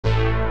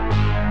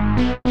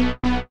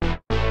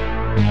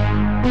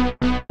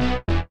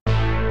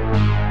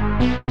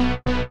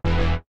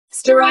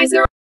Coming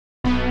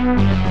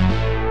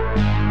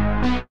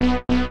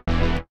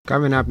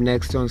up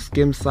next on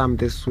Skim Saam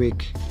this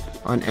week,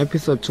 on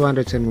episode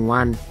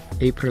 201,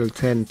 April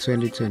 10,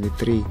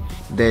 2023,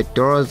 the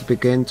doors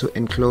begin to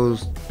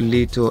enclose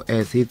Lito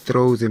as he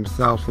throws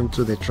himself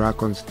into the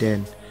dragon's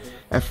den.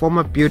 A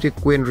former beauty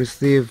queen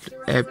received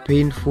a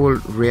painful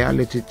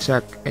reality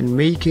check, and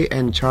Mickey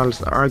and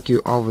Charles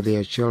argue over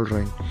their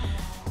children.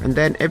 And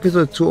then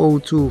episode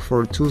 202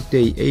 for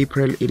Tuesday,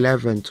 April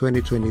 11,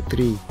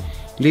 2023,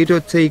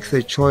 Lito takes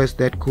a choice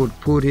that could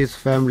put his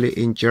family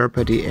in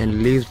jeopardy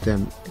and leaves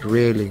them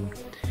reeling.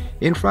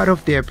 In front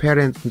of their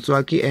parents,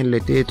 Ntswaki and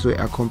Letetwe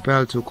are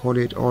compelled to call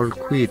it all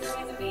quits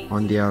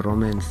on their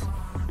romance.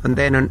 And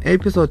then on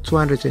episode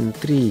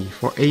 203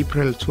 for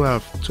April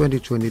 12,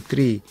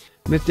 2023,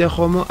 Mr.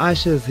 Homo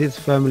ushers his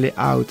family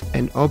out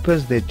and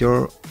opens the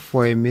door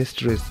for a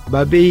mistress.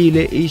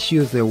 Babeile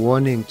issues a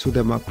warning to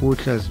the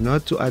Maputlas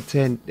not to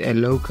attend a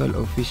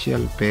local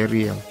official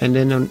burial. And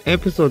then on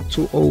episode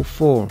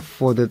 204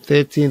 for the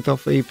 13th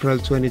of April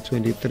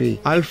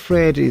 2023,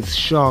 Alfred is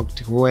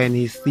shocked when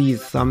he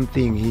sees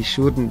something he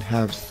shouldn't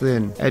have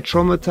seen. A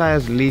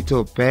traumatized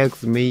Lito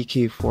begs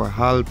Mickey for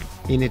help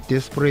in a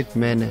desperate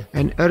manner.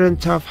 An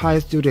errant tough high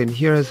student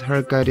hears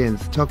her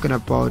guardians talking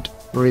about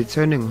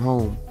returning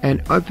home.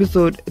 And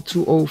episode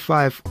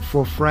 205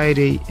 for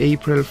Friday,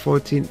 April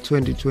 14,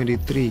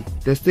 2023,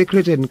 the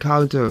secret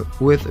encounter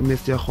with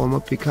Mr. Homo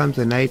becomes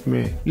a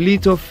nightmare.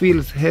 Lito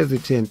feels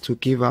hesitant to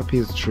give up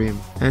his dream.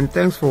 And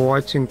thanks for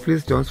watching.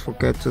 Please don't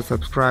forget to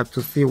subscribe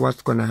to see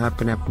what's gonna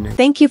happen up next.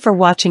 Thank you for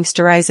watching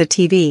Steriza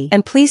TV,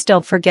 and please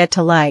don't forget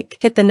to like,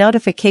 hit the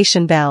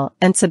notification bell,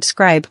 and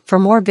subscribe for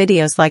more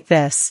videos like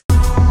this.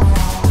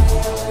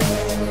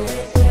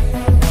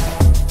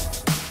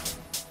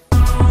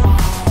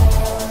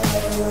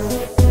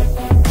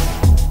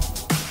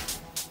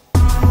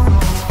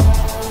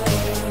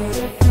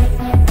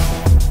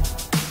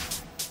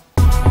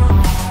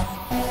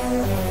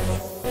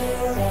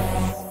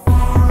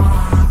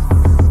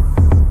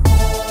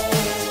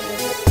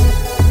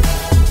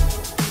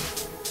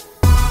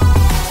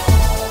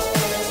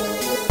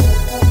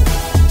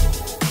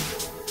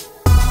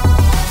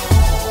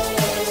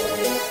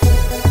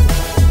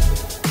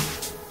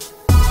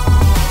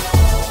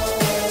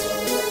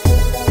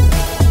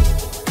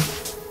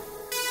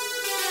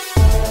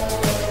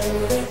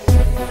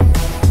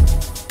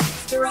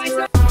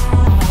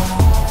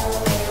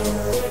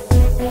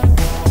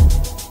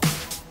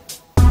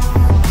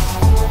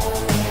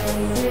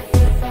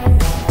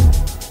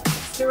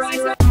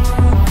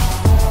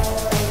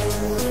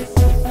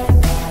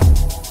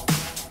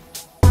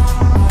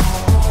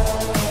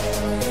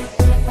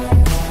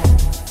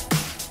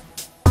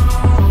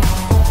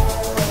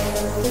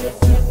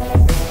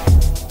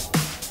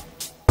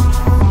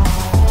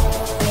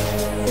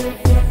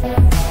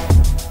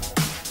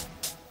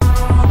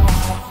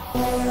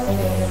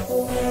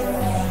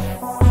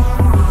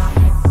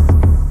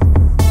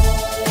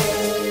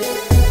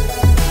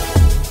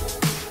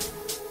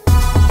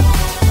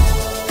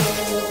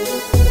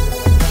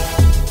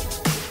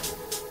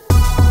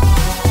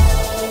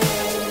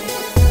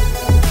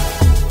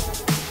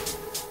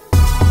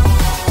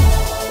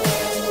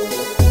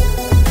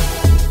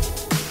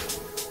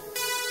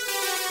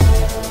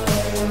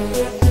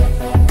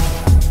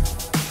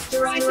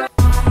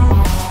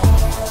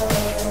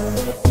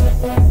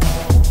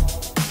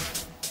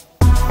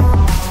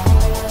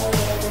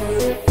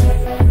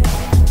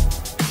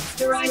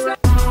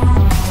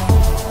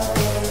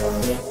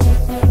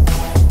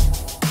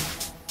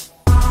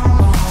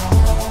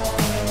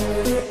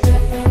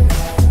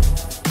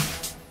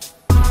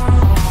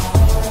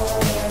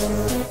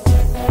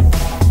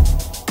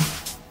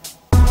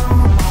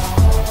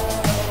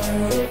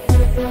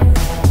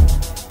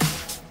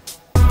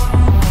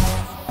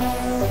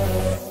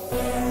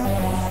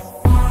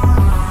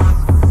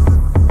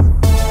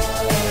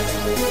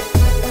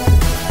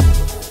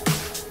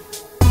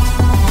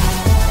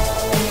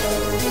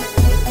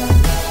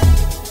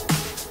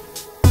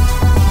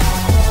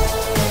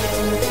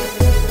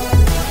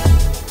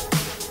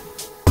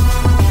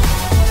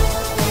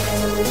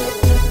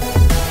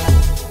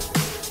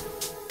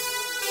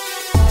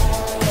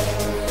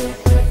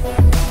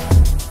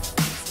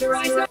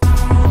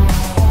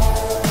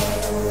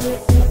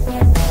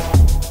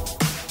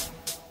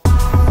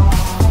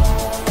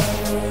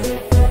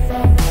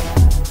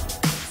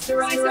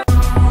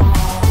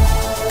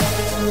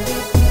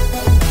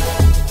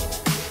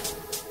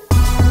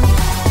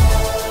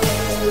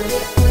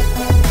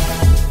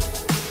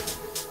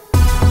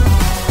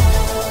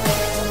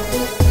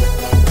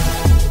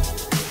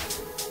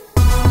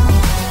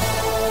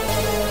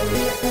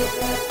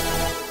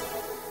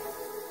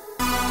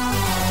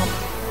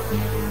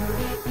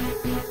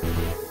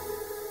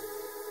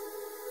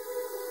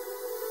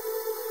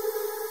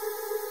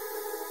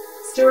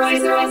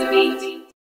 Steriza on the beat.